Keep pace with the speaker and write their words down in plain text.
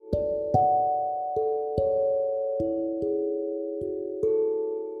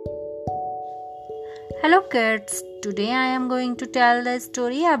Hello kids, today I am going to tell the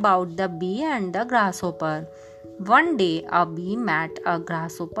story about the bee and the grasshopper. One day a bee met a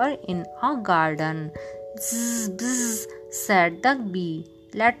grasshopper in a garden. Bzz, bzz, said the bee,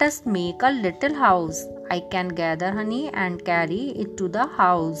 let us make a little house. I can gather honey and carry it to the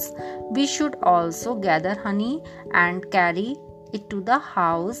house. We should also gather honey and carry it to the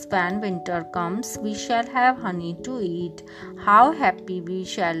house. When winter comes, we shall have honey to eat. How happy we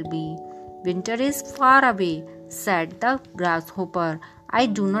shall be. Winter is far away, said the grasshopper. I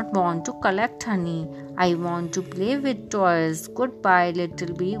do not want to collect honey. I want to play with toys. Goodbye,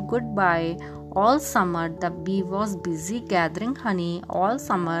 little bee, goodbye. All summer the bee was busy gathering honey. All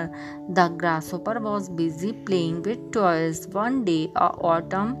summer the grasshopper was busy playing with toys. One day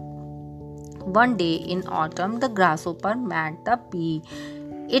in autumn, the grasshopper met the bee.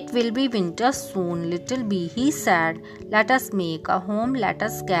 It will be winter soon, little bee, he said. Let us make a home, let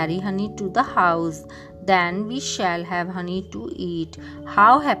us carry honey to the house. Then we shall have honey to eat.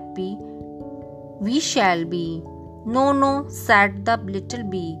 How happy we shall be. No, no, said the little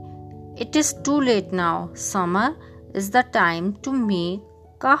bee. It is too late now. Summer is the time to make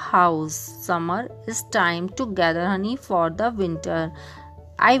a house. Summer is time to gather honey for the winter.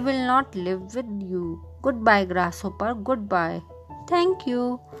 I will not live with you. Goodbye, grasshopper, goodbye. Thank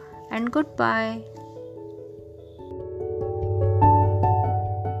you and goodbye.